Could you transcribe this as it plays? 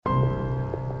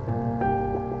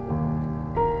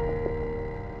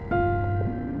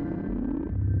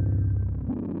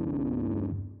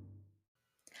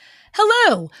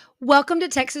Hello, welcome to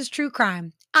Texas True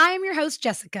Crime. I am your host,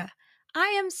 Jessica. I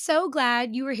am so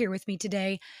glad you are here with me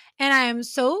today, and I am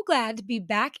so glad to be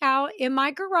back out in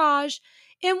my garage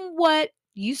in what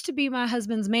used to be my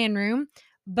husband's man room,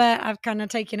 but I've kind of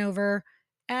taken over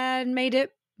and made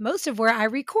it most of where I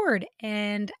record,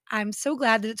 and I'm so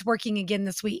glad that it's working again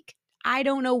this week. I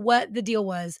don't know what the deal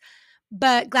was,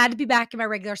 but glad to be back in my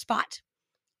regular spot.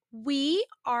 We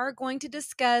are going to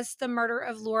discuss the murder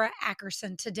of Laura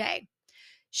Ackerson today.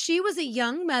 She was a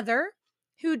young mother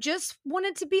who just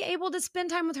wanted to be able to spend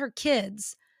time with her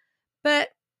kids, but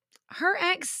her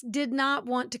ex did not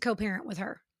want to co parent with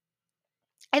her.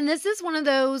 And this is one of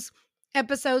those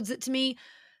episodes that to me,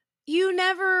 you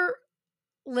never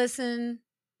listen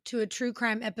to a true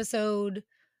crime episode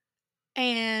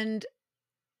and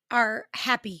are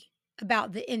happy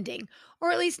about the ending,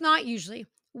 or at least not usually.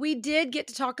 We did get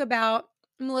to talk about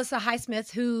Melissa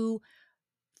Highsmith, who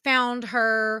found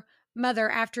her mother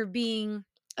after being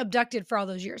abducted for all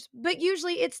those years. But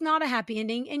usually it's not a happy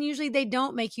ending, and usually they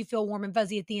don't make you feel warm and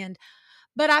fuzzy at the end.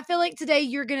 But I feel like today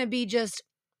you're going to be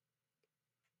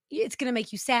it's going to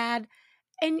make you sad.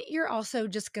 And you're also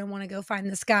just going to want to go find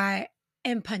this guy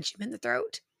and punch him in the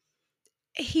throat.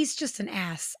 He's just an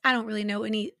ass. I don't really know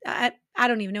I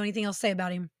don't even know anything else to say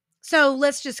about him. So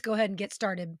let's just go ahead and get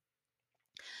started.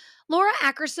 Laura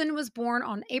Ackerson was born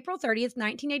on April 30th,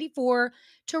 1984,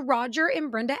 to Roger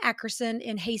and Brenda Ackerson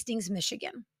in Hastings,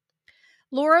 Michigan.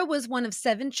 Laura was one of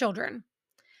 7 children.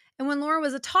 And when Laura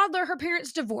was a toddler, her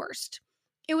parents divorced.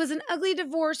 It was an ugly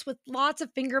divorce with lots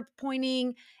of finger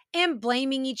pointing and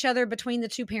blaming each other between the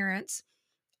two parents.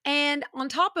 And on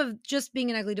top of just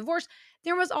being an ugly divorce,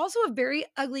 there was also a very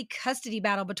ugly custody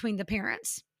battle between the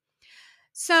parents.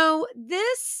 So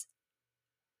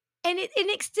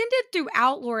it extended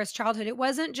throughout Laura's childhood. It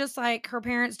wasn't just like her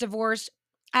parents divorced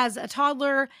as a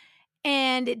toddler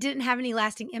and it didn't have any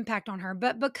lasting impact on her.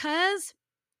 But because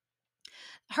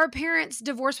her parents'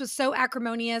 divorce was so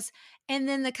acrimonious and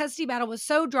then the custody battle was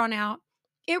so drawn out,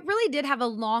 it really did have a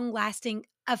long lasting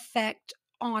effect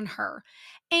on her.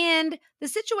 And the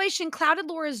situation clouded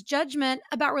Laura's judgment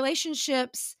about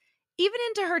relationships even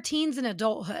into her teens and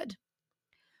adulthood.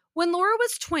 When Laura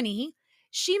was 20,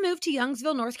 she moved to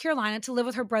Youngsville, North Carolina to live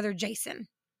with her brother Jason.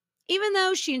 Even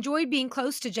though she enjoyed being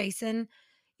close to Jason,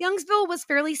 Youngsville was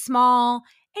fairly small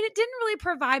and it didn't really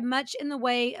provide much in the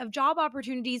way of job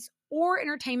opportunities or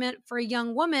entertainment for a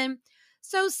young woman.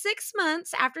 So, 6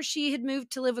 months after she had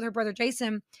moved to live with her brother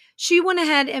Jason, she went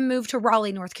ahead and moved to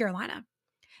Raleigh, North Carolina.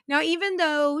 Now, even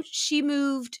though she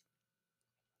moved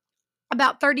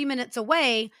about 30 minutes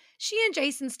away, she and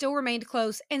Jason still remained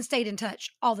close and stayed in touch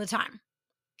all the time.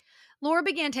 Laura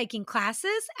began taking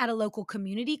classes at a local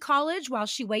community college while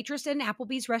she waitressed at an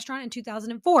Applebee's restaurant in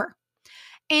 2004.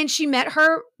 And she met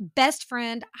her best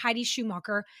friend, Heidi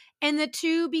Schumacher, and the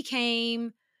two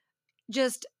became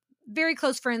just very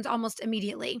close friends almost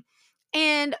immediately.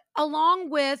 And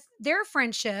along with their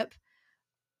friendship,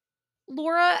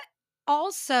 Laura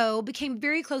also became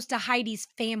very close to Heidi's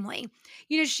family.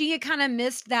 She had kind of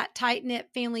missed that tight knit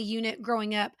family unit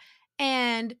growing up,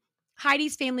 and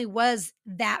Heidi's family was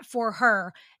that for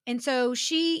her. And so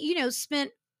she,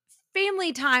 spent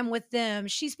family time with them.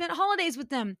 She spent holidays with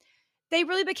them. They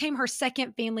really became her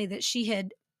second family that she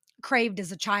had craved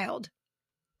as a child.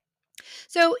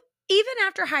 So even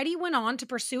after Heidi went on to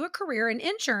pursue a career in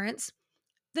insurance,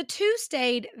 the two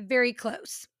stayed very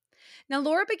close. Now,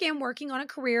 Laura began working on a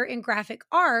career in graphic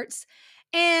arts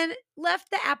and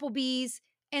left the Applebee's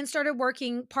and started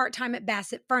working part time at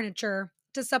Bassett Furniture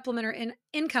to supplement her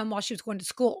income while she was going to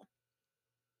school.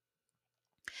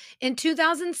 In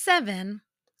 2007,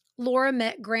 Laura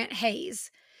met Grant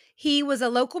Hayes. He was a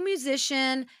local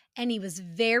musician and he was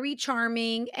very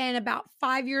charming and about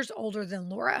 5 years older than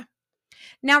Laura.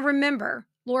 Now, remember,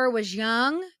 Laura was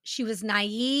young, she was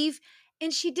naive,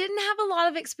 and she didn't have a lot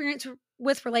of experience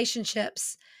with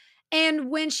relationships. And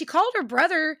when she called her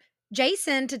brother,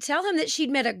 Jason, to tell him that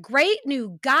she'd met a great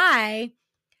new guy,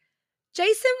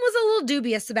 Jason was a little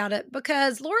dubious about it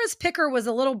because Laura's picker was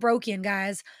a little broken,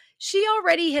 guys. She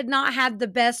already had not had the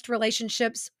best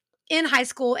relationships in high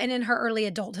school and in her early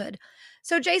adulthood.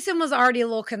 So Jason was already a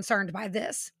little concerned by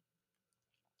this.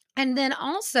 And then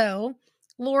also,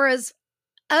 Laura's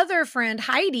other friend,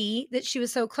 Heidi, that she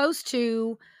was so close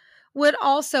to, would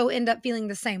also end up feeling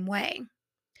the same way.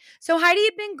 So Heidi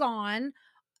had been gone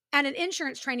at an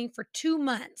insurance training for 2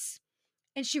 months,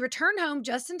 and she returned home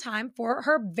just in time for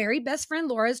her very best friend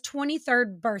Laura's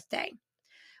 23rd birthday.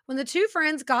 When the two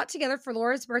friends got together for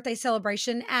Laura's birthday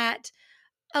celebration at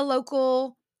a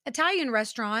local Italian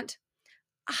restaurant,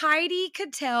 Heidi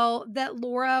could tell that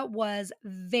Laura was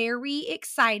very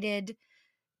excited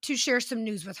to share some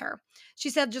news with her. She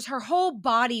said just her whole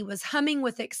body was humming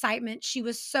with excitement. She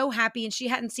was so happy and she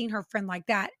hadn't seen her friend like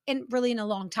that in a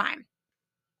long time.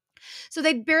 So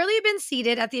they'd barely been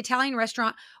seated at the Italian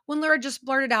restaurant when Laura just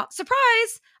blurted out,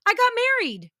 "Surprise, I got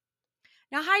married."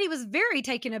 Now Heidi was very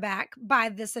taken aback by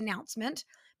this announcement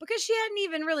because she hadn't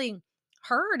even really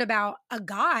heard about a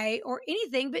guy or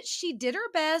anything, but she did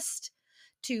her best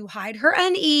to hide her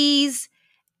unease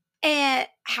at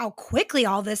how quickly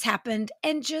all this happened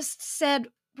and just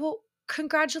said, "Well,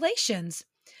 congratulations."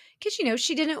 Because,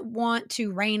 she didn't want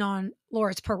to rain on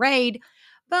Laura's parade.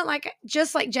 But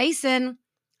just like Jason,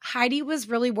 Heidi was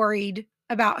really worried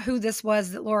about who this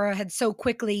was that Laura had so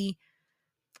quickly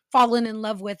fallen in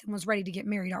love with and was ready to get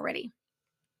married already.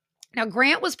 Now,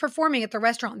 Grant was performing at the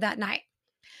restaurant that night,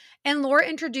 and Laura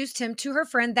introduced him to her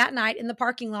friend that night in the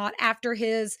parking lot after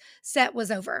his set was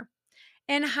over.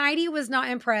 And Heidi was not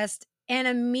impressed and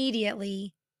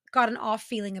immediately got an off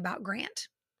feeling about Grant.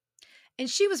 And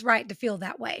she was right to feel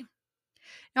that way.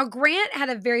 Now, Grant had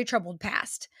a very troubled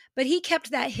past, but he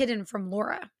kept that hidden from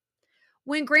Laura.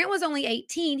 When Grant was only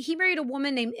 18, he married a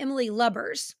woman named Emily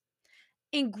Lubbers.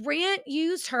 And Grant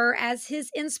used her as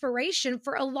his inspiration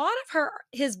for a lot of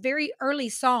his very early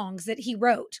songs that he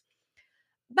wrote.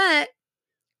 But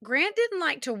Grant didn't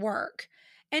like to work.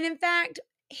 And in fact,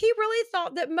 he really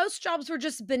thought that most jobs were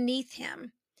just beneath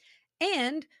him.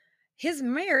 And his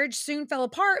marriage soon fell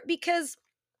apart because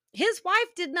his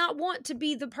wife did not want to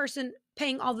be the person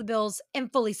paying all the bills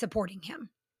and fully supporting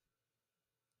him.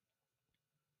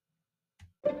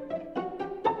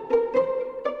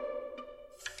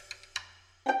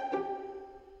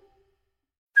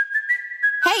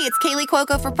 Hey, it's Kaylee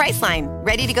Cuoco for Priceline.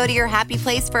 Ready to go to your happy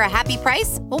place for a happy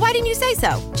price? Well, why didn't you say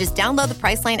so? Just download the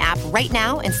Priceline app right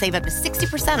now and save up to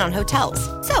 60% on hotels.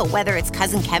 So whether it's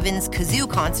Cousin Kevin's Kazoo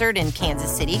Concert in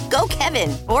Kansas City, go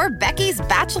Kevin, or Becky's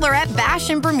Bachelorette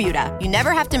Bash in Bermuda, you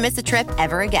never have to miss a trip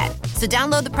ever again. So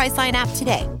download the Priceline app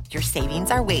today. Your savings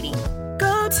are waiting.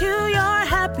 Go to your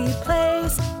happy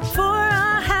place for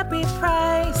a happy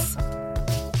price.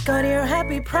 Go to your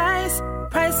happy price,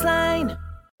 Priceline.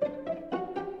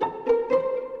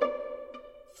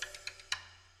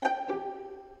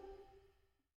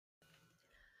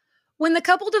 When the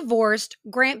couple divorced,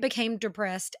 Grant became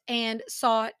depressed and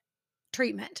sought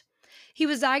treatment. He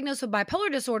was diagnosed with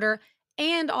bipolar disorder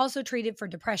and also treated for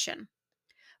depression.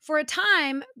 For a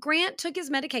time, Grant took his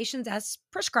medications as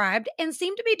prescribed and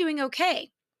seemed to be doing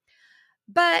okay.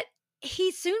 But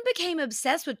he soon became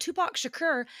obsessed with Tupac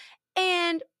Shakur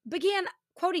and began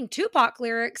quoting Tupac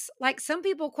lyrics like some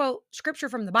people quote scripture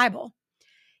from the Bible.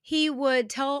 He would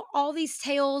tell all these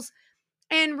tales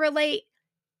and relate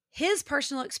his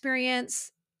personal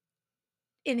experience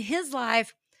in his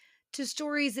life to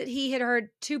stories that he had heard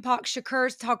Tupac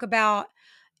Shakur talk about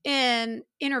in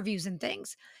interviews and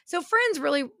things. So friends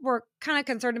really were kind of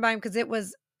concerned about him because it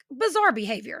was bizarre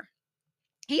behavior.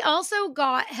 He also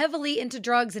got heavily into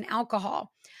drugs and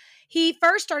alcohol. He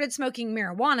first started smoking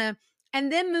marijuana and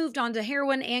then moved on to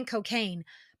heroin and cocaine.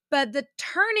 But the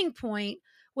turning point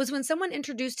was when someone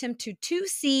introduced him to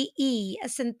 2CE, a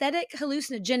synthetic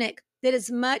hallucinogenic that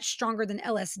is much stronger than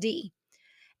LSD.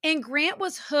 And Grant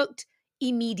was hooked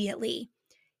immediately.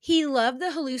 He loved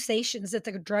the hallucinations that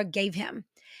the drug gave him.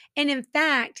 And in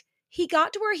fact, he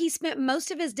got to where he spent most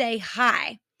of his day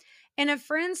high. And a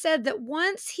friend said that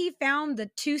once he found the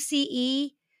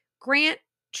 2CE, Grant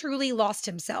truly lost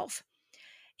himself.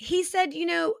 He said,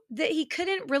 that he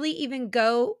couldn't really even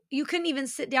you couldn't even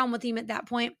sit down with him at that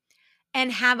point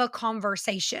and have a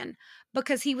conversation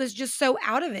because he was just so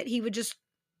out of it. He would just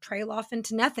trail off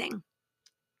into nothing.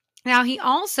 Now, he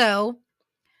also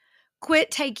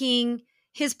quit taking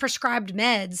his prescribed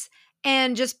meds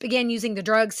and just began using the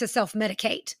drugs to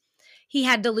self-medicate. He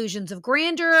had delusions of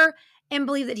grandeur and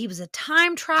believed that he was a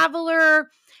time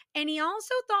traveler. And he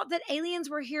also thought that aliens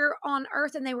were here on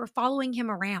Earth and they were following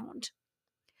him around.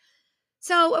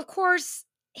 So, of course,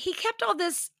 he kept all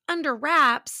this under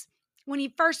wraps when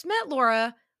he first met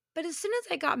Laura. But as soon as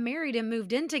they got married and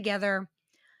moved in together,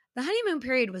 the honeymoon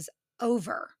period was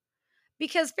over.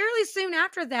 Because fairly soon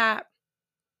after that,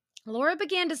 Laura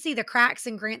began to see the cracks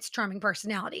in Grant's charming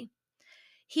personality.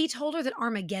 He told her that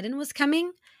Armageddon was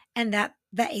coming and that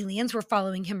the aliens were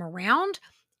following him around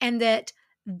and that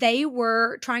they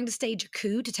were trying to stage a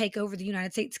coup to take over the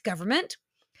United States government.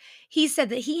 He said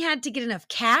that he had to get enough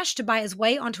cash to buy his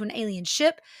way onto an alien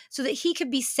ship so that he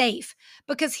could be safe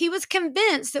because he was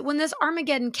convinced that when this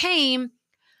Armageddon came,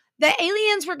 the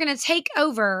aliens were going to take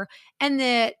over and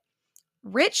that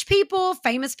rich people,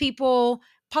 famous people,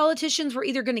 politicians were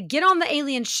either going to get on the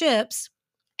alien ships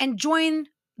and join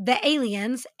the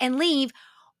aliens and leave,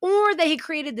 or they had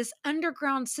created this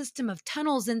underground system of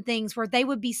tunnels and things where they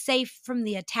would be safe from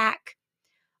the attack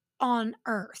on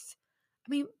Earth. I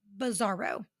mean,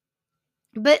 bizarro.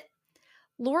 But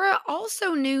Laura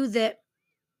also knew that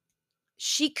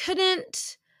she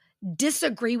couldn't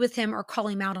disagree with him or call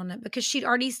him out on it because she'd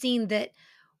already seen that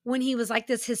when he was like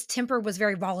this, his temper was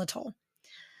very volatile.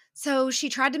 So she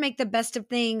tried to make the best of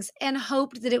things and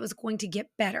hoped that it was going to get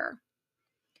better.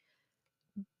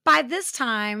 By this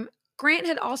time, Grant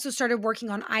had also started working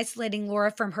on isolating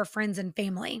Laura from her friends and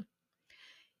family.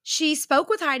 She spoke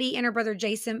with Heidi and her brother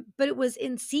Jason, but it was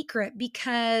in secret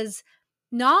because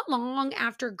not long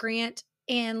after Grant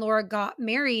and Laura got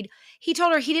married, he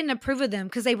told her he didn't approve of them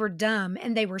because they were dumb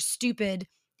and they were stupid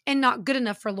and not good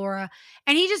enough for Laura.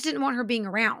 And he just didn't want her being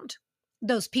around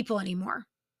those people anymore.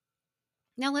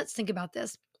 Now let's think about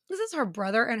this. This is her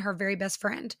brother and her very best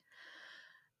friend.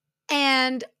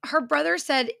 And her brother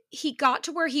said he got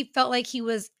to where he felt like he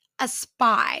was a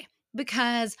spy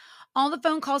because all the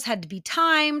phone calls had to be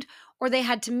timed or they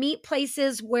had to meet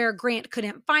places where Grant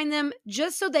couldn't find them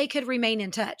just so they could remain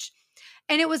in touch.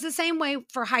 And it was the same way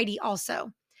for Heidi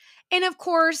also. And of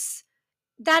course,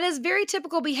 that is very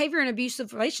typical behavior in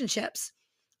abusive relationships.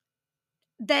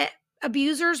 That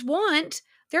abusers want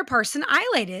their person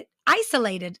isolated,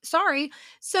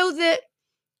 so that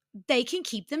they can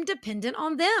keep them dependent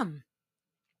on them.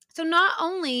 So not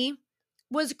only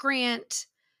was Grant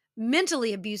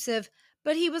mentally abusive,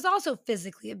 but he was also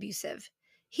physically abusive.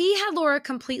 He had Laura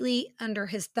completely under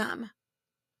his thumb.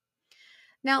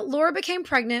 Now, Laura became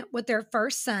pregnant with their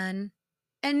first son,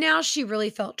 and now she really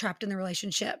felt trapped in the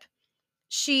relationship.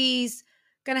 She's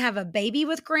going to have a baby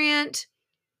with Grant.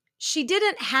 She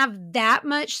didn't have that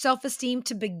much self-esteem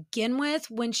to begin with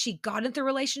when she got into the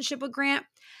relationship with Grant.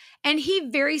 And he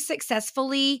very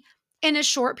successfully, in a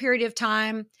short period of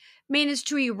time, managed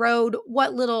to erode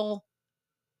what little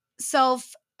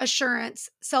self-assurance,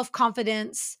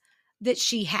 self-confidence that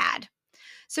she had.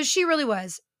 So she really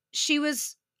was. She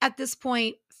was, at this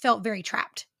point, felt very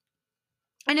trapped.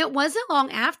 And it wasn't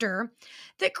long after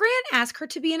that Grant asked her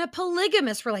to be in a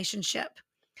polygamous relationship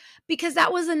because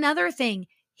that was another thing.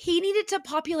 He needed to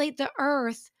populate the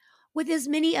earth with as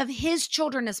many of his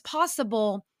children as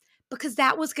possible because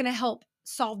that was going to help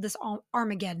solve this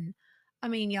Armageddon. I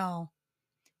mean, y'all,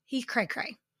 he's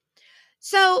cray-cray.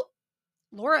 So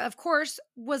Laura, of course,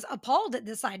 was appalled at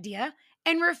this idea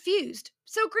and refused.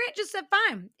 So Grant just said,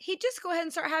 fine. He'd just go ahead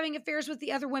and start having affairs with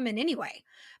the other women anyway,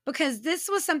 because this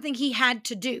was something he had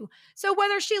to do. So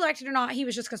whether she liked it or not, he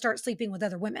was just going to start sleeping with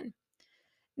other women.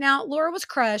 Now, Laura was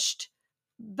crushed,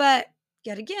 but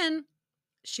yet again,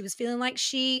 she was feeling like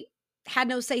she had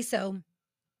no say-so.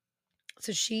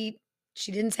 So she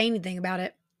didn't say anything about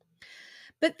it.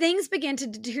 But things began to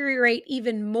deteriorate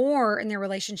even more in their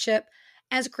relationship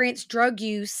as Grant's drug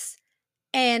use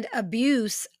and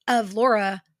abuse of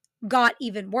Laura got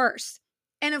even worse.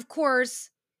 And of course,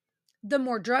 the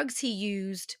more drugs he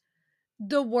used,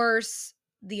 the worse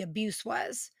the abuse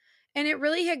was. And it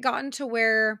really had gotten to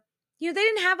where, they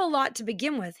didn't have a lot to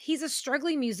begin with. He's a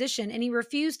struggling musician and he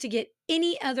refused to get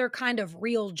any other kind of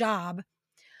real job.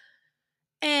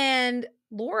 And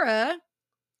Laura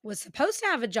was supposed to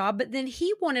have a job, but then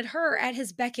he wanted her at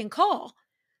his beck and call.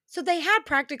 So they had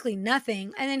practically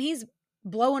nothing. And then he's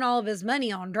blowing all of his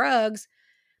money on drugs.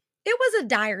 It was a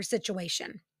dire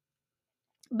situation.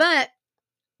 But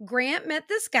Grant met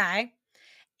this guy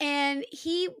and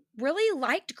he really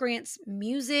liked Grant's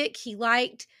music. He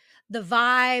liked the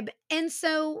vibe. And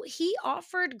so he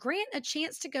offered Grant a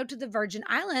chance to go to the Virgin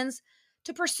Islands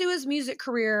to pursue his music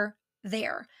career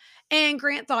there. And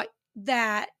Grant thought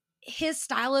that his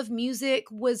style of music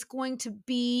was going to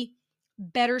be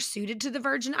better suited to the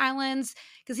Virgin Islands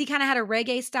because he kind of had a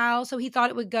reggae style. So he thought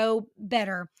it would go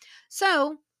better.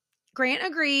 So Grant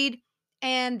agreed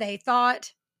and they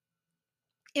thought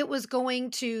it was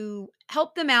going to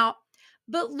help them out.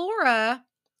 But Laura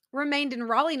remained in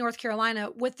Raleigh, North Carolina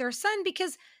with their son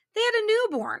because they had a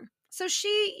newborn. So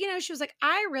she was like,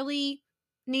 I really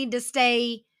need to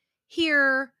stay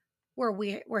here where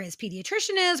his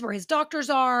pediatrician is, where his doctors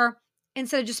are,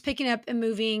 instead of just picking up and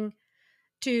moving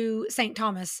to St.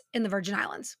 Thomas in the Virgin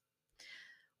Islands.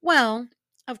 Well,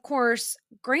 of course,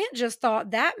 Grant just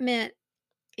thought that meant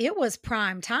it was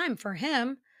prime time for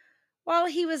him. While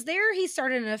he was there, he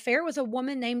started an affair with a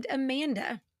woman named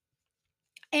Amanda.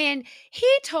 And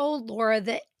he told Laura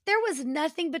that there was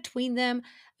nothing between them.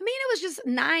 Amanda was just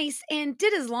nice and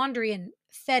did his laundry and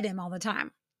fed him all the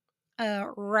time.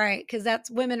 Right, because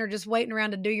women are just waiting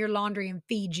around to do your laundry and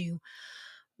feed you.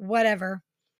 Whatever.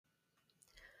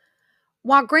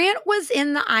 While Grant was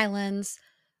in the islands,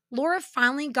 Laura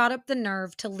finally got up the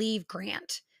nerve to leave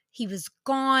Grant. He was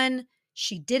gone.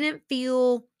 She didn't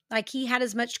feel like he had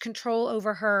as much control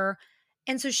over her.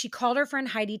 And so she called her friend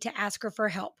Heidi to ask her for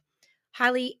help.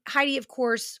 Heidi, of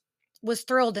course, was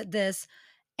thrilled at this.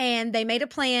 And they made a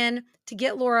plan to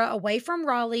get Laura away from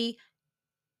Raleigh.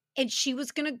 And she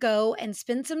was going to go and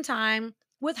spend some time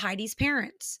with Heidi's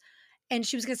parents. And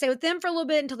she was going to stay with them for a little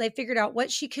bit until they figured out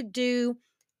what she could do.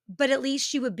 But at least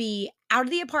she would be out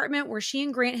of the apartment where she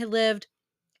and Grant had lived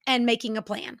and making a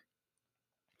plan.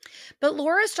 But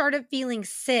Laura started feeling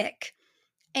sick.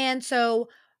 And so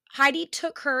Heidi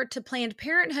took her to Planned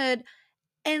Parenthood,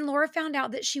 and Laura found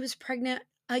out that she was pregnant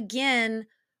again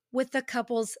with the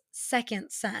couple's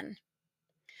second son.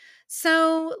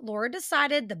 So Laura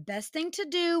decided the best thing to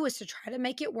do was to try to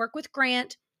make it work with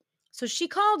Grant. So she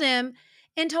called him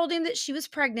and told him that she was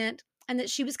pregnant and that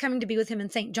she was coming to be with him in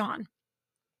St. John.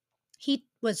 He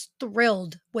was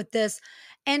thrilled with this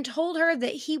and told her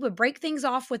that he would break things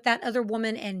off with that other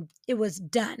woman and it was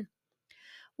done.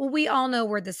 Well, we all know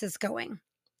where this is going.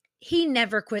 He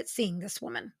never quit seeing this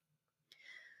woman.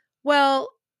 Well,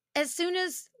 as soon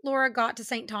as Laura got to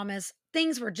St. Thomas,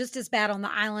 things were just as bad on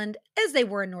the island as they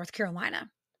were in North Carolina.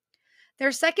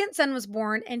 Their second son was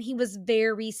born and he was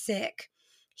very sick.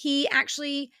 He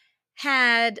actually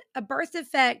had a birth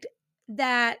defect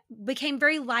that became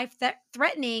very life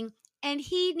threatening, and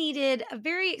he needed a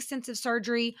very extensive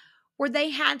surgery where they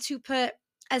had to put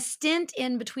a stent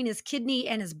in between his kidney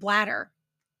and his bladder.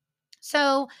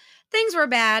 So things were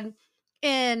bad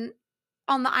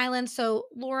on the island. So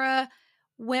Laura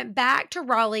went back to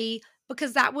Raleigh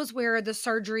because that was where the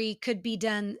surgery could be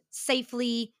done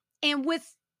safely and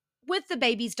with the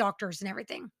baby's doctors and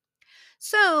everything.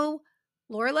 So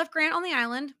Laura left Grant on the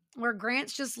island where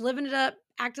Grant's just living it up,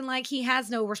 acting like he has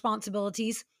no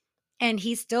responsibilities. And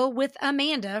he's still with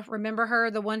Amanda. Remember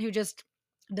her, the one who just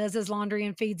does his laundry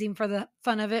and feeds him for the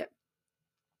fun of it?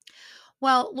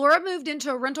 Well, Laura moved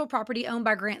into a rental property owned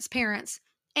by Grant's parents,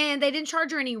 and they didn't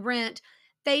charge her any rent.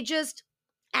 They just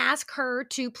asked her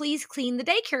to please clean the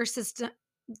daycare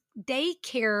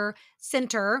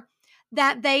center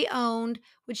that they owned.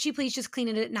 Would she please just clean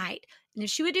it at night? And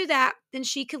if she would do that, then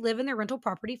she could live in their rental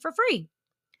property for free.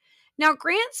 Now,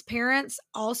 Grant's parents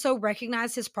also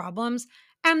recognized his problems,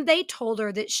 and they told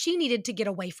her that she needed to get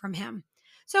away from him.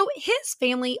 So his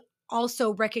family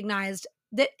also recognized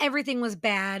that everything was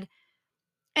bad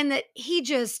and that he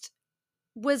just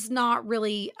was not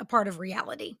really a part of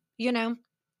reality, you know?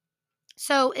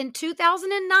 So in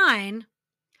 2009,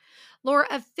 Laura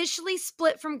officially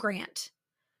split from Grant,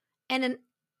 and an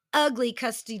ugly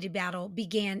custody battle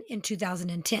began in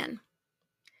 2010.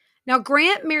 Now,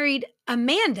 Grant married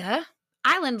Amanda,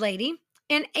 island lady,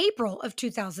 in April of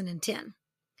 2010.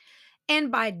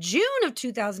 And by June of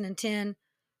 2010,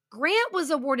 Grant was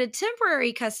awarded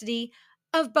temporary custody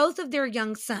of both of their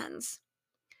young sons.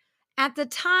 At the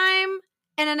time,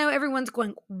 and I know everyone's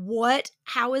going, what?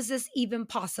 How is this even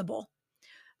possible?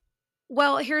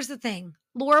 Well, here's the thing.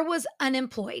 Laura was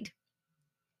unemployed,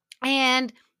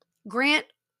 and Grant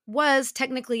was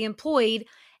technically employed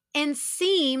and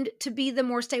seemed to be the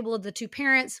more stable of the two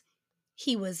parents.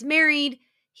 He was married,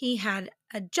 he had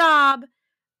a job,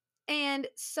 and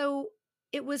so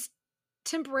it was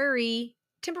temporarily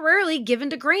given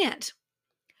to Grant.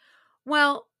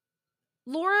 Well,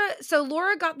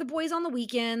 Laura got the boys on the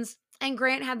weekends and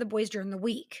Grant had the boys during the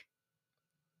week.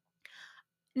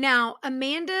 Now,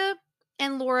 Amanda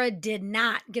and Laura did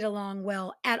not get along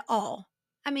well at all.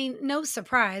 I mean, no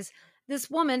surprise. This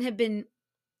woman had been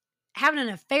having an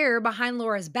affair behind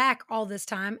Laura's back all this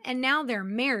time, and now they're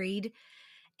married,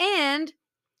 and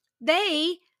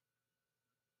they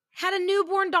had a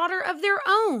newborn daughter of their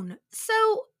own.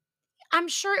 So I'm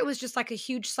sure it was just like a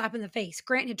huge slap in the face.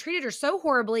 Grant had treated her so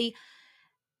horribly,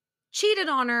 cheated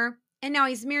on her, and now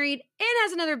he's married and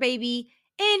has another baby.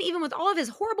 And even with all of his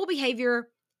horrible behavior,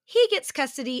 he gets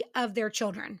custody of their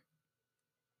children.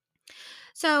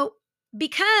 So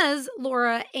because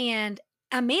Laura and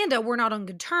Amanda were not on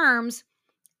good terms,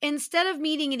 instead of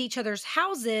meeting at each other's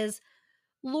houses,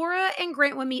 Laura and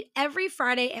Grant would meet every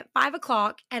Friday at 5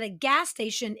 o'clock at a gas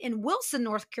station in Wilson,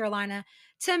 North Carolina,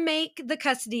 to make the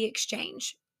custody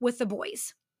exchange with the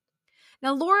boys.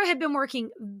 Now, Laura had been working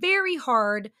very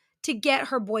hard to get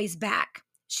her boys back.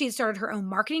 She had started her own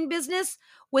marketing business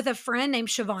with a friend named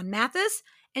Siobhan Mathis,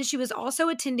 and she was also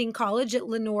attending college at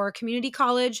Lenore Community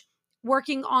College,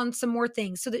 working on some more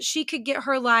things so that she could get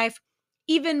her life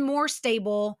even more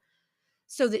stable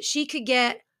so that she could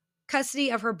get custody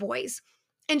of her boys.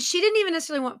 And she didn't even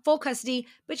necessarily want full custody,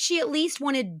 but she at least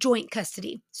wanted joint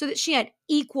custody so that she had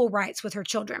equal rights with her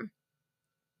children.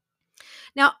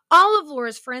 Now, all of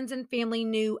Laura's friends and family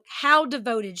knew how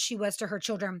devoted she was to her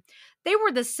children. They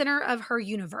were the center of her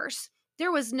universe.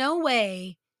 There was no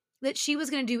way that she was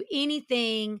going to do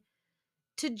anything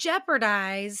to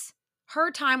jeopardize her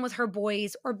time with her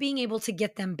boys or being able to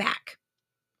get them back.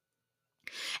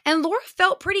 And Laura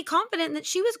felt pretty confident that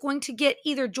she was going to get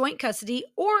either joint custody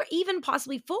or even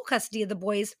possibly full custody of the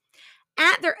boys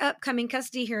at their upcoming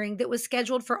custody hearing that was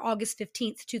scheduled for August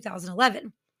 15th,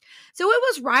 2011. So it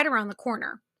was right around the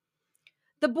corner.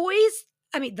 The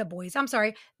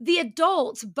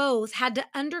adults both had to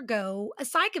undergo a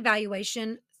psych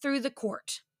evaluation through the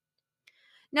court.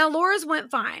 Now, Laura's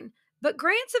went fine, but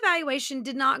Grant's evaluation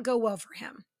did not go well for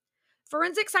him.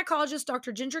 Forensic psychologist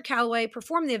Dr. Ginger Calloway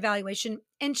performed the evaluation,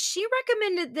 and she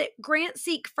recommended that Grant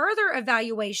seek further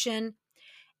evaluation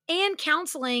and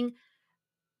counseling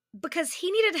because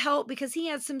he needed help because he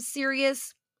had some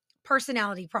serious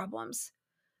personality problems.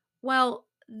 Well,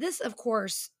 this, of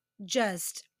course,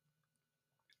 just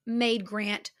made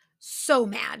Grant so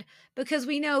mad because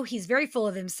we know he's very full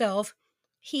of himself.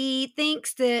 He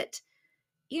thinks that,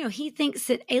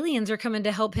 aliens are coming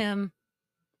to help him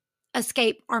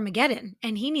escape Armageddon,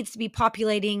 and he needs to be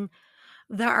populating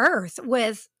the earth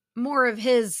with more of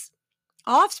his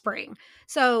offspring.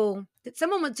 So that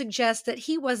someone would suggest that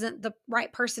he wasn't the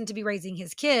right person to be raising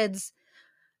his kids,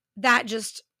 that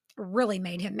just really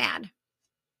made him mad.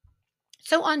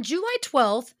 So on July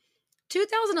 12th,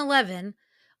 2011,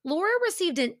 Laura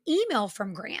received an email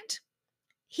from Grant.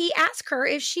 He asked her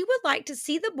if she would like to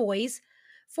see the boys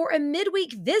for a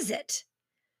midweek visit.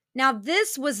 Now,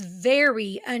 this was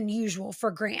very unusual for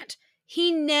Grant.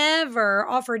 He never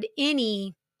offered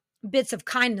any bits of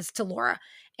kindness to Laura,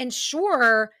 and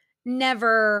sure,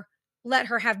 never let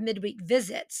her have midweek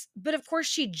visits. But of course,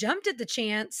 she jumped at the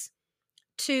chance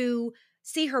to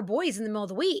see her boys in the middle of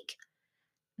the week.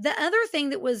 The other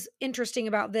thing that was interesting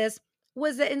about this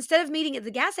was that instead of meeting at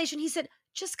the gas station, he said,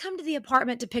 just come to the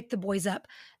apartment to pick the boys up.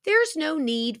 There's no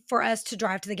need for us to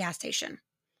drive to the gas station.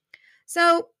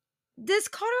 So this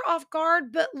caught her off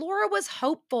guard, but Laura was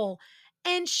hopeful,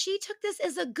 and she took this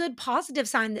as a good positive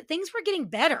sign that things were getting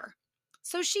better.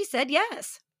 So she said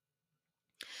yes.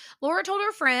 Laura told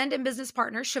her friend and business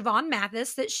partner, Siobhan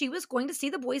Mathis, that she was going to see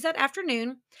the boys that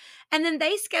afternoon, and then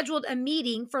they scheduled a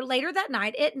meeting for later that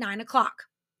night at 9 o'clock.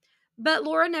 But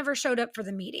Laura never showed up for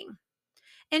the meeting.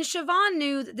 And Siobhan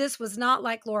knew that this was not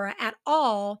like Laura at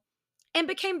all and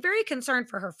became very concerned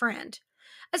for her friend,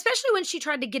 especially when she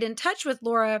tried to get in touch with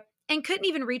Laura and couldn't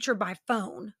even reach her by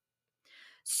phone.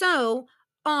 So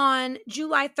on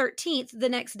July 13th, the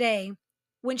next day,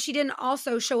 when she didn't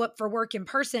also show up for work in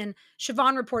person,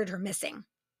 Siobhan reported her missing.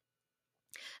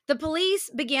 The police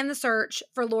began the search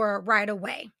for Laura right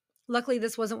away. Luckily,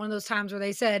 this wasn't one of those times where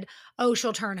they said, oh,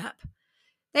 she'll turn up.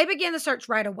 They began the search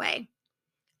right away.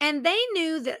 And they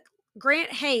knew that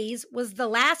Grant Hayes was the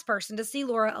last person to see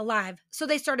Laura alive, so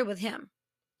they started with him.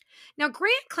 Now,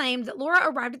 Grant claimed that Laura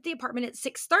arrived at the apartment at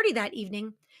 6:30 that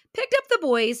evening, picked up the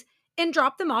boys, and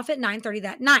dropped them off at 9:30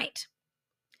 that night.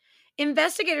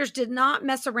 Investigators did not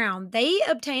mess around. They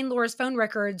obtained Laura's phone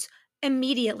records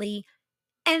immediately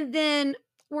and then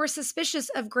were suspicious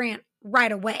of Grant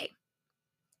right away.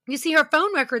 You see, her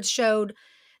phone records showed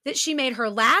that she made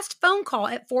her last phone call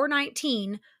at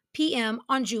 4:19 p.m.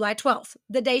 on July 12th,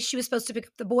 the day she was supposed to pick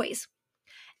up the boys.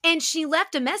 And she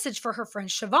left a message for her friend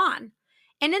Siobhan.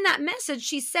 And in that message,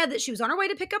 she said that she was on her way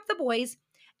to pick up the boys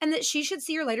and that she should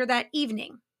see her later that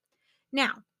evening.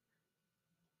 Now,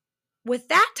 with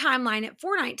that timeline at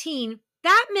 4:19,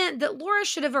 that meant that Laura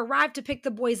should have arrived to pick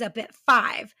the boys up at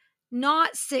 5,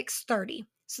 not 6:30.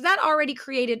 So that already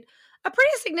created a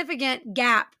pretty significant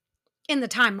gap in the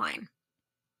timeline.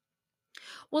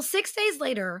 Well, 6 days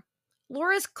later,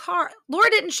 Laura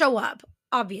didn't show up.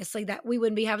 Obviously, that we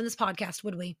wouldn't be having this podcast,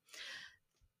 would we?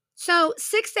 So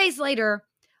 6 days later,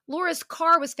 Laura's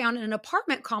car was found in an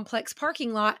apartment complex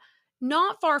parking lot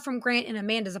not far from Grant and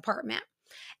Amanda's apartment.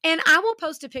 And I will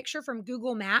post a picture from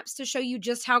Google Maps to show you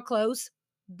just how close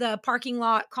the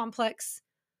apartment complex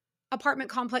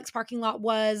parking lot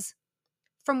was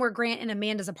from where Grant and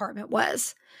Amanda's apartment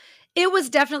was. It was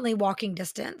definitely walking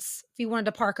distance if you wanted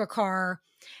to park a car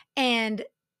and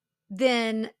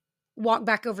then walk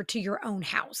back over to your own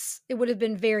house. It would have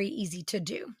been very easy to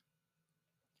do.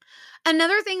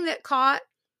 Another thing that caught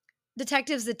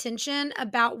detectives' attention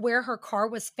about where her car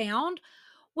was found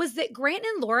was that Grant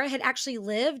and Laura had actually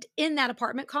lived in that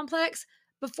apartment complex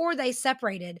before they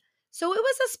separated. So it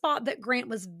was a spot that Grant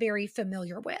was very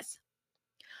familiar with.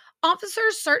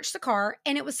 Officers searched the car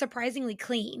and it was surprisingly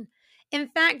clean. In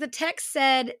fact, the text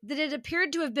said that it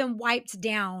appeared to have been wiped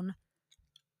down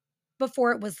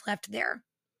before it was left there.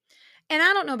 And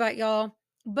I don't know about y'all,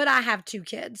 but I have 2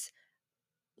 kids.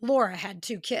 Laura had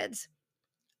 2 kids.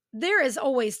 There is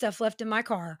always stuff left in my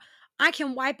car. I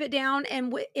can wipe it down,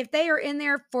 and if they are in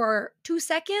there for 2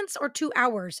 seconds or 2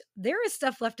 hours, there is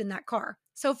stuff left in that car.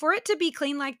 So for it to be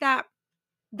clean like that,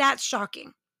 that's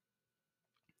shocking.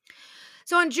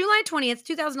 So on July 20th,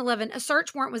 2011, a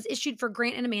search warrant was issued for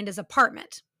Grant and Amanda's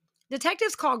apartment.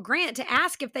 Detectives called Grant to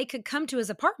ask if they could come to his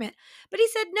apartment, but he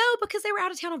said no because they were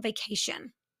out of town on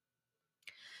vacation.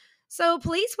 So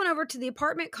police went over to the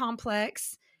apartment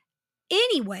complex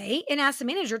anyway and asked the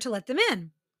manager to let them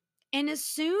in. And as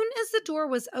soon as the door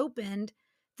was opened,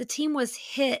 the team was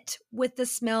hit with the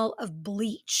smell of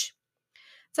bleach.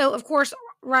 So, of course,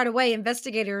 right away,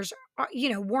 investigators,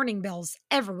 warning bells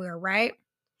everywhere, right?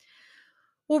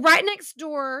 Well, right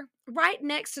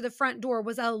next to the front door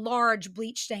was a large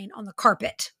bleach stain on the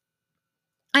carpet.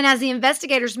 And as the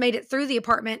investigators made it through the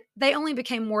apartment, they only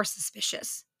became more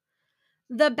suspicious.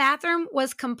 The bathroom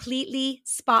was completely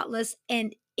spotless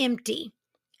and empty.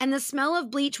 And the smell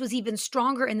of bleach was even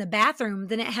stronger in the bathroom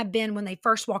than it had been when they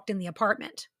first walked in the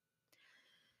apartment.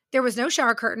 There was no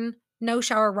shower curtain, no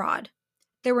shower rod.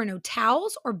 There were no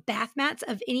towels or bath mats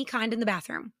of any kind in the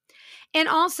bathroom. And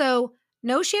also,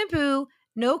 no shampoo,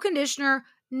 no conditioner,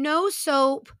 no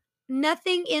soap,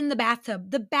 nothing in the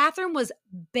bathtub. The bathroom was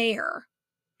bare.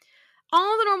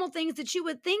 All the normal things that you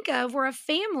would think of where a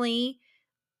family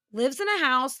lives in a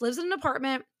house, lives in an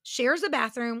apartment, shares a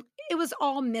bathroom, it was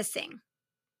all missing.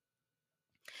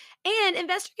 And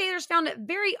investigators found it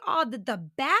very odd that the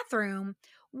bathroom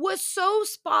was so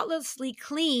spotlessly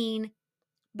clean,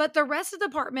 but the rest of the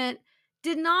apartment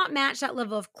did not match that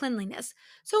level of cleanliness.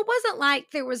 So it wasn't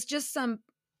like there was just some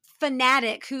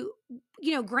fanatic who,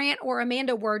 Grant or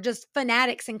Amanda were just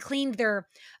fanatics and cleaned their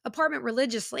apartment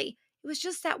religiously. It was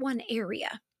just that one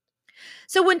area.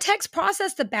 So when Tex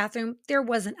processed the bathroom, there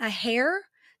wasn't a hair,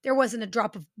 there wasn't a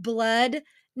drop of blood,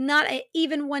 not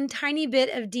even one tiny bit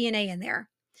of DNA in there.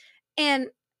 And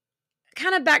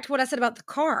kind of back to what I said about the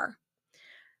car.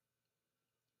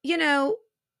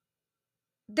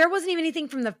 There wasn't even anything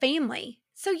from the family.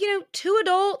 So, 2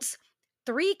 adults,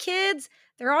 3 kids,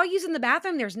 they're all using the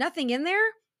bathroom. There's nothing in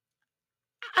there.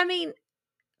 I mean,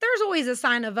 there's always a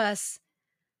sign of us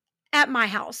at my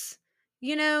house.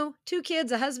 2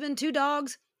 kids, a husband, 2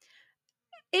 dogs.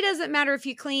 It doesn't matter if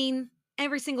you clean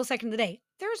every single second of the day.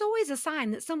 There's always a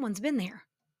sign that someone's been there.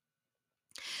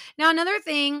 Now, another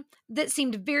thing that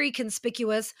seemed very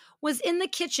conspicuous was in the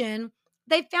kitchen,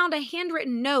 they found a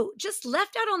handwritten note just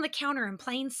left out on the counter in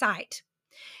plain sight.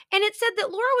 And it said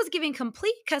that Laura was giving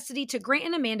complete custody to Grant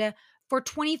and Amanda for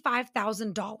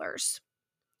 $25,000.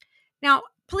 Now,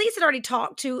 police had already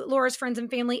talked to Laura's friends and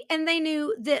family, and they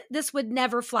knew that this would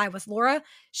never fly with Laura.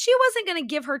 She wasn't going to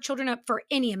give her children up for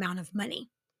any amount of money.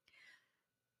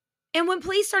 And when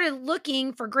police started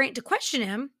looking for Grant to question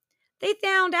him, they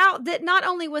found out that not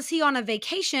only was he on a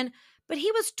vacation, but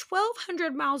he was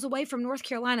 1,200 miles away from North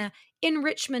Carolina in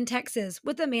Richmond, Texas,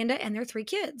 with Amanda and their 3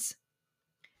 kids.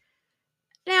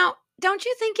 Now, don't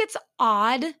you think it's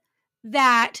odd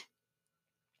that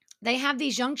they have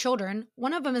these young children?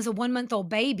 One of them is a 1-month-old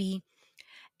baby,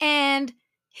 and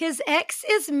his ex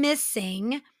is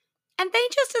missing, and they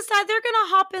just decide they're going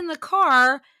to hop in the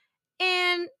car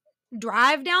and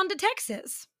drive down to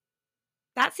Texas.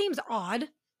 That seems odd.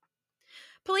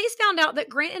 Police found out that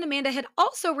Grant and Amanda had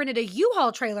also rented a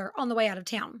U-Haul trailer on the way out of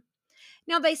town.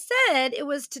 Now, they said it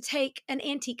was to take an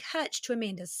antique hutch to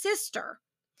Amanda's sister,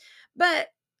 but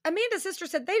Amanda's sister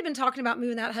said they'd been talking about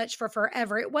moving that hutch for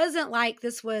forever. It wasn't like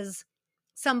this was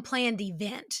some planned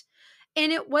event,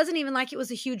 and it wasn't even like it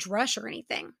was a huge rush or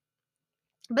anything.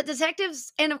 But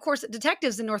detectives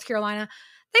in North Carolina,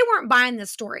 they weren't buying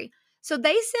this story. So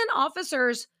they sent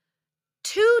officers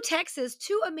to Texas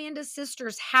to Amanda's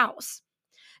sister's house.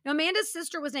 Now, Amanda's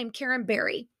sister was named Karen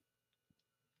Berry.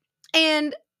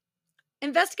 And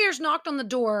investigators knocked on the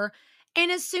door.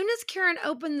 And as soon as Karen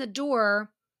opened the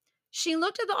door, she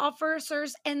looked at the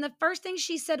officers. And the first thing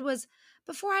she said was,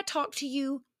 "Before I talk to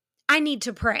you, I need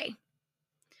to pray."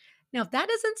 Now, if that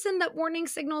doesn't send up warning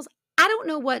signals, I don't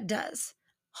know what does.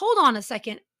 Hold on a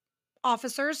second,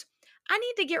 officers. I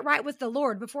need to get right with the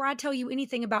Lord before I tell you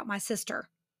anything about my sister.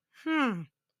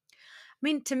 I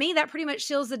mean, to me, that pretty much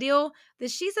seals the deal that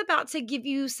she's about to give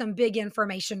you some big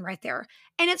information right there.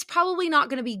 And it's probably not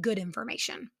going to be good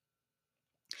information.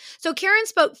 So Karen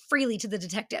spoke freely to the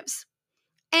detectives.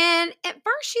 And at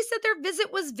first she said their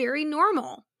visit was very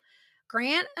normal.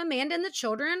 Grant, Amanda, and the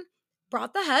children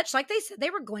brought the hutch like they said they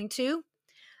were going to.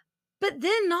 But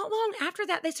then not long after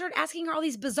that, they started asking her all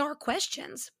these bizarre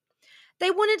questions. They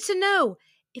wanted to know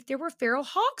if there were feral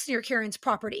hogs near Karen's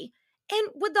property And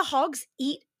would the hogs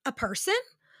eat a person?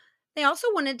 They also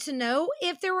wanted to know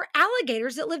if there were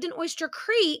alligators that lived in Oyster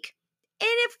Creek and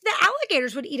if the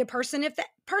alligators would eat a person if that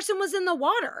person was in the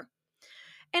water.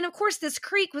 And of course, this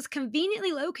creek was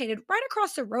conveniently located right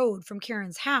across the road from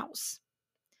Karen's house.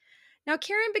 Now,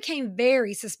 Karen became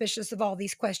very suspicious of all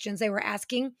these questions they were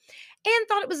asking and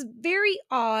thought it was very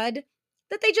odd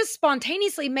that they just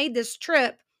spontaneously made this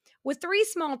trip with three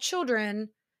small children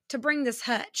to bring this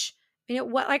hutch.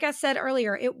 And like I said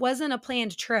earlier, it wasn't a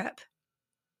planned trip.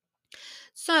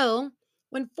 So,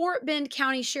 when Fort Bend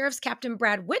County Sheriff's Captain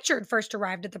Brad Witchard first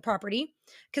arrived at the property,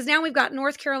 because now we've got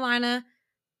North Carolina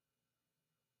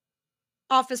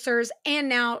officers and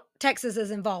now Texas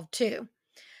is involved too.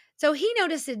 So he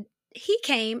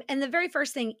came, and the very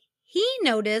first thing he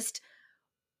noticed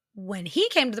when he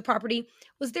came to the property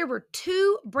was there were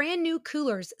two brand new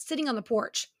coolers sitting on the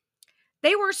porch.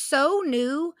 They were so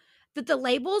new that the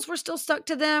labels were still stuck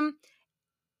to them,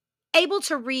 able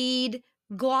to read,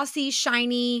 glossy,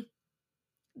 shiny.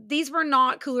 These were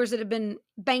not coolers that had been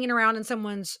banging around in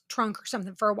someone's trunk or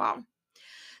something for a while.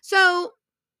 So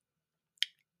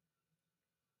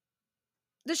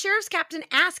the sheriff's captain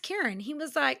asked Karen, he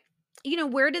was like,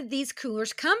 where did these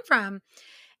coolers come from?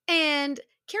 And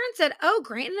Karen said, oh,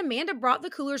 Grant and Amanda brought the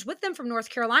coolers with them from North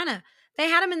Carolina. They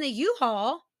had them in the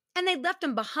U-Haul and they left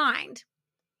them behind.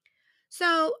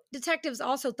 So detectives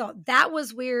also thought that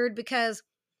was weird because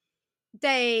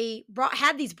they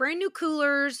had these brand new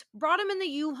coolers, brought them in the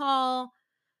U-Haul,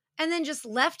 and then just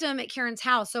left them at Karen's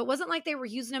house. So it wasn't like they were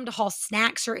using them to haul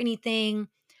snacks or anything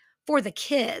for the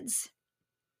kids.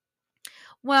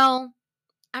 Well,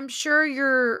 I'm sure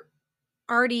you're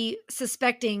already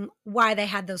suspecting why they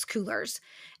had those coolers.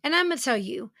 And I'm going to tell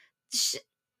you,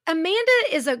 Amanda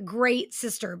is a great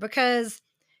sister because,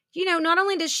 not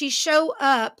only does she show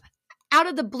up out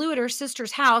of the blue at her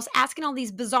sister's house asking all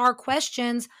these bizarre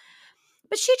questions,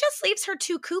 but she just leaves her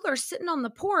two coolers sitting on the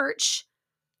porch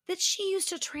that she used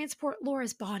to transport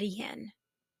Laura's body in.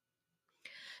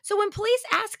 So when police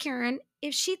asked Karen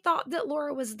if she thought that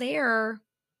Laura was there,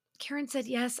 Karen said,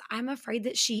 yes, I'm afraid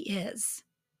that she is.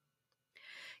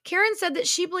 Karen said that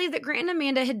she believed that Grant and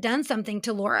Amanda had done something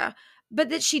to Laura, but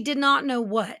that she did not know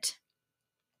what.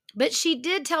 But she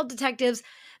did tell detectives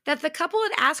that the couple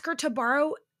had asked her to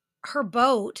borrow her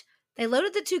boat. They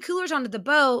loaded the two coolers onto the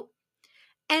boat,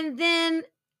 and then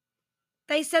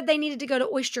they said they needed to go to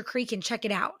Oyster Creek and check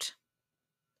it out.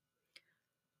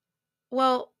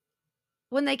 Well,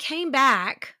 when they came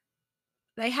back,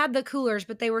 they had the coolers,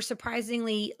 but they were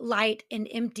surprisingly light and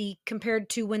empty compared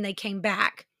to when they came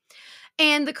back.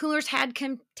 And the coolers had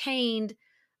contained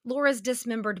Laura's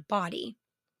dismembered body.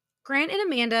 Grant and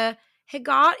Amanda had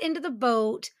got into the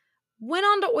boat, went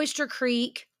on to Oyster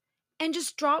Creek, and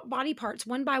just dropped body parts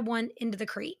one by one into the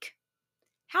creek.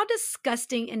 How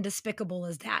disgusting and despicable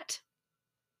is that?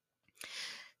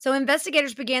 So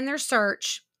investigators began their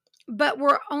search, but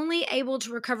were only able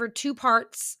to recover two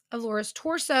parts of Laura's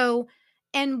torso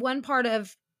and one part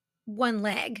of one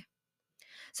leg.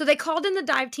 So they called in the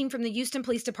dive team from the Houston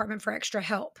Police Department for extra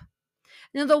help.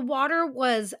 Now, the water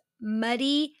was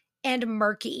muddy and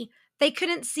murky. They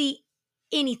couldn't see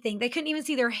anything. They couldn't even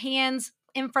see their hands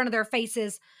in front of their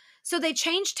faces. So they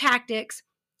changed tactics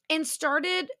and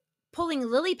started pulling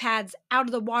lily pads out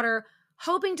of the water,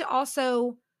 hoping to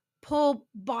also pull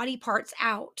body parts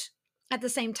out at the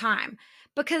same time,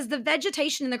 because the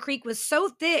vegetation in the creek was so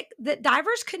thick that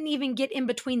divers couldn't even get in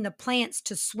between the plants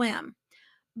to swim.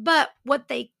 But what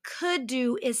they could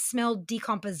do is smell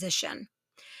decomposition.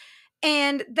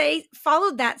 And they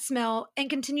followed that smell and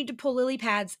continued to pull lily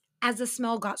pads as the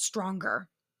smell got stronger.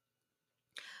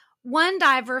 One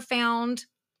diver found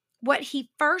what he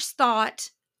first thought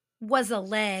was a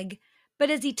leg, but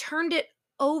as he turned it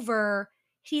over,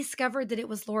 he discovered that it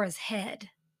was Laura's head.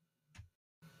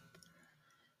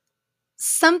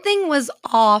 Something was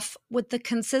off with the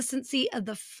consistency of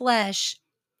the flesh,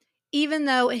 even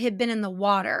though it had been in the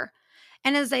water.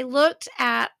 And as they looked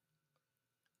at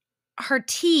her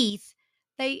teeth,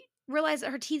 they realized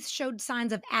that her teeth showed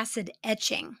signs of acid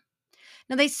etching.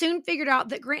 Now, they soon figured out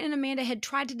that Grant and Amanda had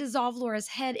tried to dissolve Laura's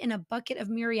head in a bucket of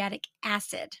muriatic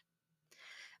acid.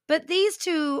 But these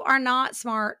two are not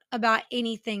smart about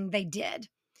anything they did.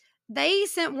 They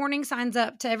sent warning signs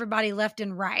up to everybody left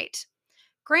and right.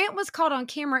 Grant was caught on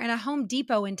camera in a Home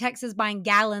Depot in Texas buying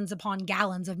gallons upon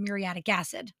gallons of muriatic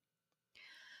acid.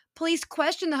 Police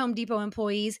questioned the Home Depot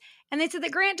employees, and they said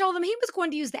that Grant told them he was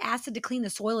going to use the acid to clean the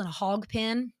soil in a hog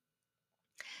pen.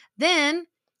 Then,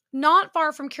 not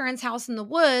far from Karen's house in the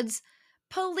woods,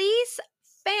 police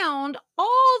found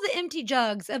all the empty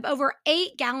jugs of over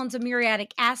 8 gallons of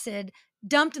muriatic acid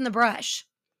dumped in the brush.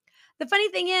 The funny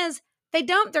thing is, they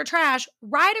dumped their trash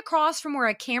right across from where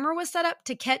a camera was set up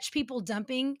to catch people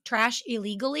dumping trash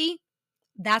illegally.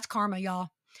 That's karma, y'all.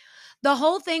 The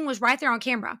whole thing was right there on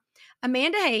camera.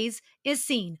 Amanda Hayes is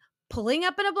seen pulling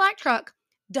up in a black truck,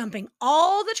 dumping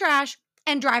all the trash,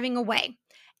 and driving away.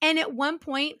 And at one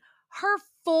point, her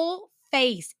full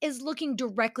face is looking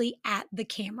directly at the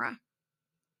camera.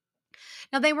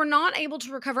 Now, they were not able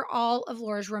to recover all of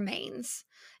Laura's remains.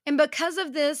 And because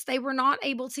of this, they were not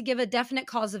able to give a definite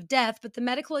cause of death, but the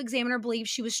medical examiner believes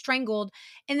she was strangled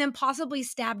and then possibly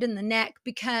stabbed in the neck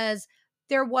because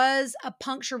there was a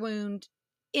puncture wound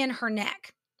in her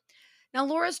neck. Now,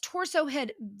 Laura's torso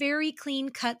had very clean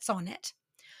cuts on it.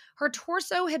 Her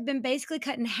torso had been basically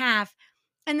cut in half,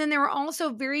 and then there were also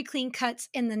very clean cuts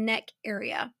in the neck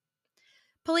area.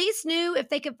 Police knew if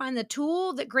they could find the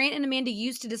tool that Grant and Amanda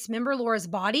used to dismember Laura's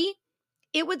body,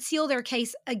 it would seal their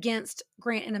case against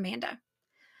Grant and Amanda.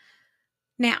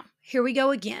 Now, here we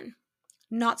go again.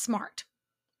 Not smart.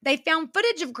 They found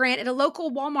footage of Grant at a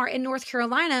local Walmart in North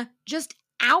Carolina just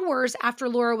hours after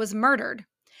Laura was murdered.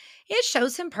 It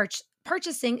shows him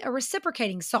purchasing a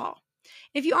reciprocating saw.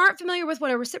 If you aren't familiar with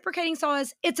what a reciprocating saw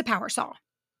is, it's a power saw.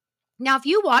 Now, if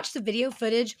you watch the video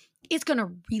footage, it's going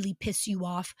to really piss you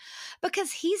off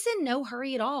because he's in no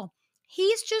hurry at all.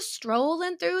 He's just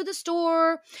strolling through the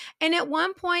store, and at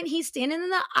one point, he's standing in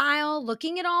the aisle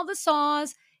looking at all the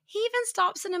saws. He even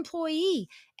stops an employee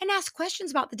and asks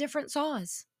questions about the different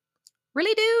saws.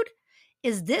 Really, dude?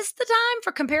 Is this the time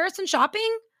for comparison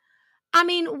shopping? I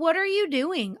mean, what are you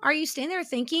doing? Are you standing there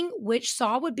thinking which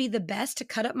saw would be the best to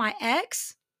cut up my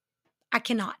ex? I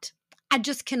cannot. I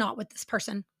just cannot with this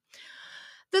person.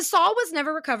 The saw was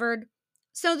never recovered,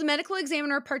 so the medical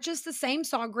examiner purchased the same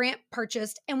saw Grant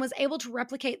purchased and was able to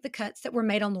replicate the cuts that were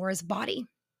made on Laura's body.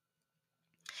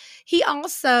 He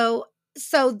also,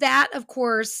 so that, of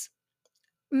course,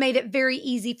 made it very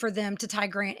easy for them to tie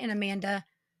Grant and Amanda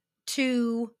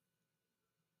to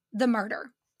the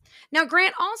murder. Now,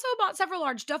 Grant also bought several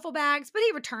large duffel bags, but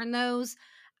he returned those.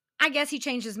 I guess he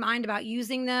changed his mind about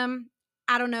using them.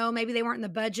 I don't know. Maybe they weren't in the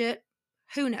budget.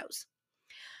 Who knows?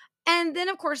 And then,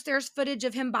 of course, there's footage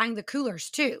of him buying the coolers,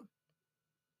 too.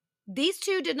 These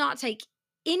two did not take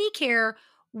any care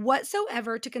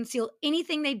whatsoever to conceal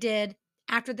anything they did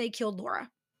after they killed Laura.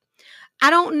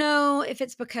 I don't know if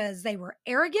it's because they were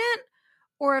arrogant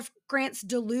or if Grant's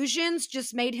delusions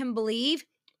just made him believe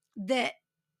that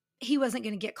he wasn't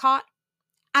going to get caught.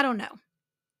 I don't know.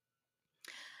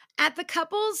 At the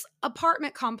couple's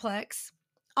apartment complex,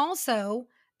 also,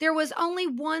 there was only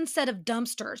one set of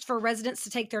dumpsters for residents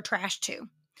to take their trash to.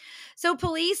 So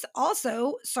police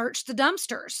also searched the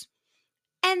dumpsters,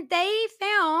 and they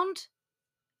found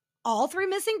all 3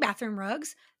 missing bathroom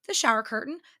rugs, the shower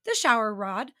curtain, the shower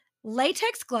rod,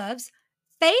 latex gloves,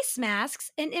 face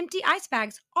masks, and empty ice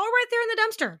bags, all right there in the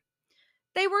dumpster.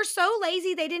 They were so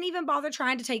lazy, they didn't even bother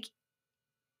trying to take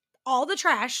all the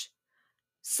trash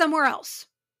somewhere else.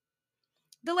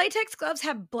 The latex gloves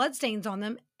have bloodstains on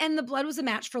them, and the blood was a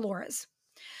match for Laura's.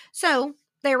 So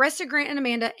they arrested Grant and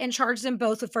Amanda and charged them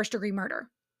both with first-degree murder.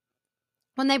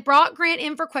 When they brought Grant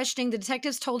in for questioning, the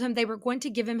detectives told him they were going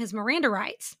to give him his Miranda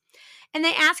rights. And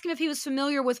they asked him if he was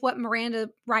familiar with what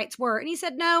Miranda rights were, and he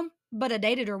said no, but I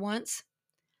dated her once.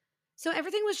 So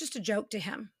everything was just a joke to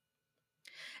him.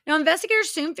 Now, investigators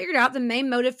soon figured out the main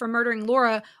motive for murdering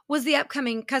Laura was the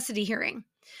upcoming custody hearing.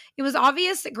 It was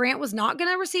obvious that Grant was not going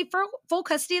to receive full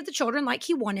custody of the children like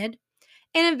he wanted,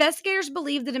 and investigators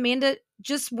believed that Amanda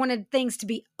just wanted things to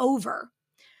be over.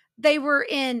 They were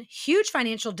in huge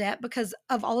financial debt because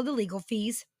of all of the legal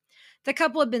fees. The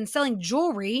couple had been selling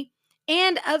jewelry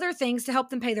and other things to help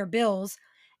them pay their bills,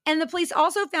 and the police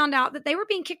also found out that they were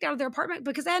being kicked out of their apartment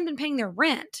because they hadn't been paying their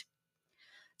rent.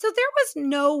 So there was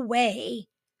no way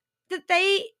that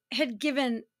they had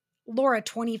given Laura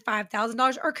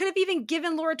 $25,000 or could have even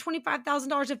given Laura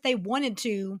 $25,000 if they wanted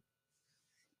to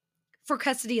for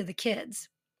custody of the kids,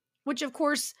 which of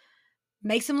course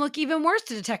makes them look even worse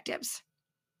to detectives.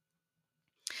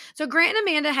 So Grant and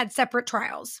Amanda had separate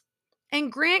trials,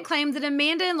 and Grant claimed that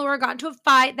Amanda and Laura got into a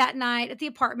fight that night at the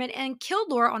apartment and killed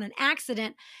Laura on an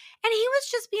accident, and he was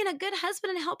just being a good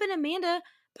husband and helping Amanda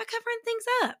by covering things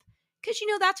up. Because you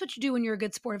know that's what you do when you're a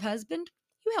good sportive husband.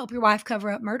 You help your wife cover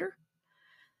up murder.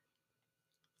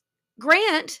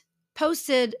 Grant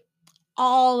posted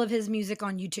all of his music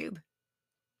on YouTube,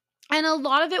 and a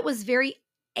lot of it was very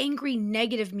angry,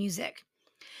 negative music.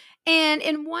 And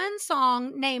in one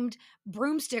song named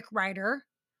Broomstick Rider,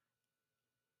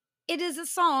 it is a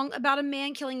song about a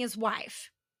man killing his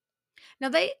wife. Now,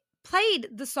 they played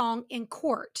the song in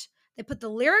court. They put the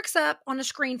lyrics up on a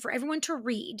screen for everyone to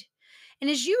read. And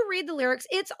as you read the lyrics,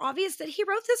 it's obvious that he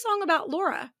wrote this song about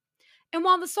Laura. And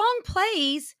while the song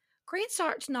plays, Grant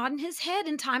starts nodding his head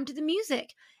in time to the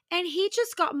music. And he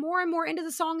just got more and more into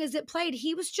the song as it played.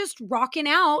 He was just rocking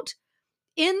out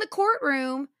in the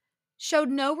courtroom, showed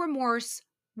no remorse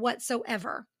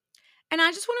whatsoever. And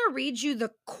I just want to read you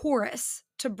the chorus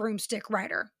to Broomstick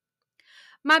Rider.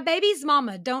 My baby's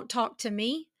mama, don't talk to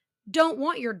me. Don't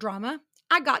want your drama.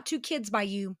 I got 2 kids by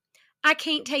you. I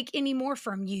can't take any more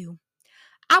from you.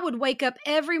 I would wake up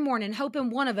every morning hoping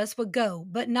one of us would go,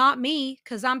 but not me,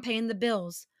 'cause I'm paying the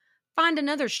bills. Find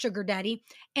another sugar daddy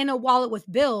and a wallet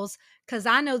with bills, 'cause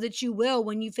I know that you will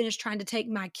when you finish trying to take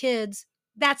my kids.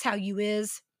 That's how you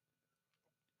is.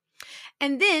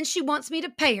 And then she wants me to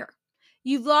pay her.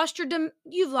 You've lost your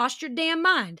damn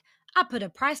mind. I put a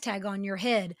price tag on your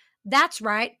head. That's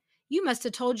right. You must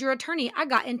have told your attorney I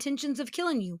got intentions of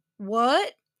killing you.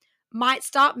 What? Might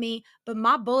stop me, but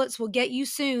my bullets will get you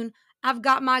soon. I've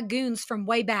got my goons from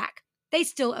way back. They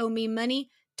still owe me money.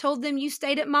 Told them you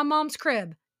stayed at my mom's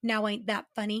crib. Now ain't that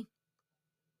funny?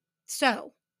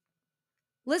 So,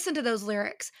 listen to those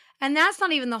lyrics. And that's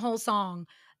not even the whole song.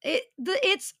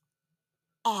 It's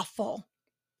awful.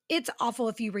 It's awful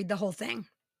if you read the whole thing.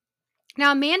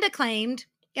 Now, Amanda claimed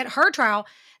at her trial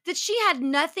that she had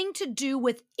nothing to do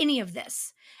with any of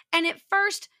this. And at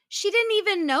first, she didn't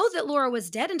even know that Laura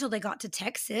was dead until they got to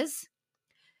Texas.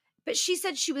 But she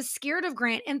said she was scared of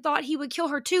Grant and thought he would kill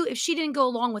her too if she didn't go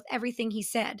along with everything he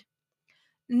said.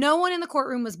 No one in the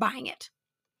courtroom was buying it.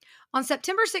 On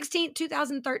September 16,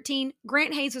 2013,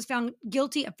 Grant Hayes was found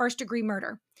guilty of first-degree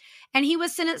murder, and he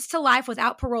was sentenced to life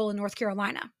without parole in North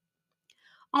Carolina.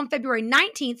 On February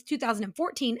 19th,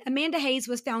 2014, Amanda Hayes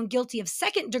was found guilty of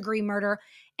second-degree murder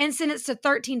and sentenced to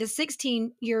 13 to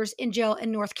 16 years in jail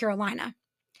in North Carolina.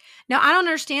 Now, I don't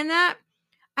understand that.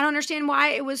 I don't understand why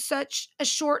it was such a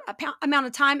short amount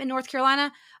of time in North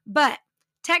Carolina, but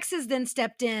Texas then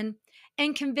stepped in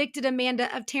and convicted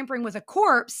Amanda of tampering with a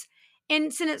corpse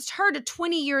and sentenced her to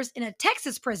 20 years in a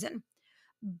Texas prison.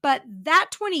 But that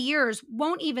 20 years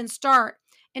won't even start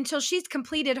until she's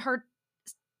completed her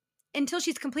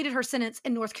sentence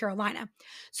in North Carolina.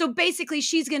 So basically,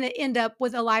 she's going to end up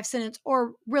with a life sentence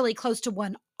or really close to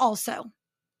one also.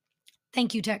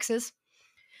 Thank you, Texas.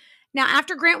 Now,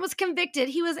 after Grant was convicted,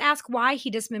 he was asked why he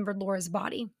dismembered Laura's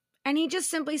body. And he just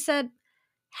simply said,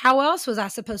 how else was I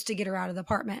supposed to get her out of the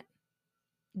apartment?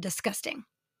 Disgusting.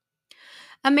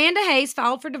 Amanda Hayes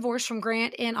filed for divorce from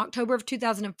Grant in October of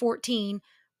 2014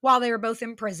 while they were both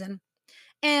in prison.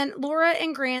 And Laura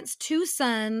and Grant's 2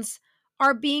 sons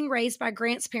are being raised by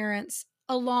Grant's parents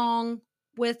along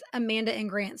with Amanda and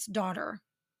Grant's daughter.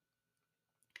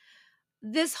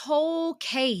 This whole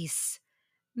case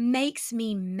makes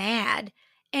me mad,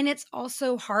 and it's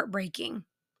also heartbreaking.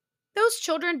 Those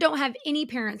children don't have any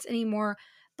parents anymore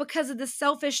because of the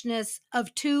selfishness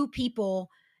of 2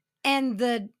 people and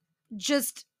the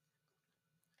just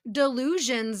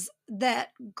delusions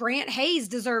that Grant Hayes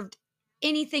deserved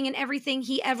anything and everything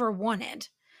he ever wanted.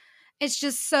 It's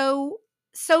just so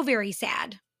very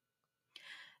sad.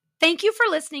 Thank you for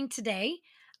listening today.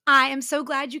 I am so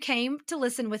glad you came to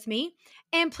listen with me.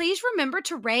 And please remember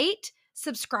to rate,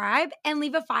 subscribe, and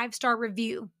leave a 5-star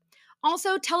review.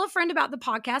 Also, tell a friend about the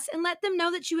podcast and let them know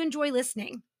that you enjoy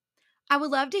listening. I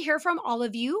would love to hear from all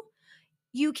of you.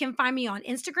 You can find me on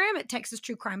Instagram at Texas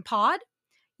True Crime Pod.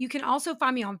 You can also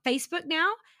find me on Facebook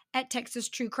now at Texas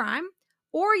True Crime,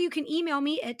 or you can email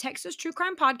me at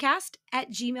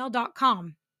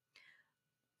texastruecrimepodcast@gmail.com.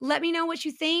 Let me know what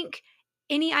you think,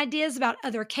 any ideas about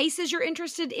other cases you're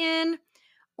interested in,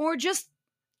 or just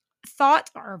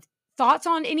thoughts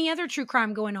on any other true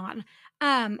crime going on.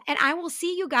 And I will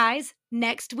see you guys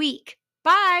next week.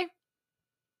 Bye.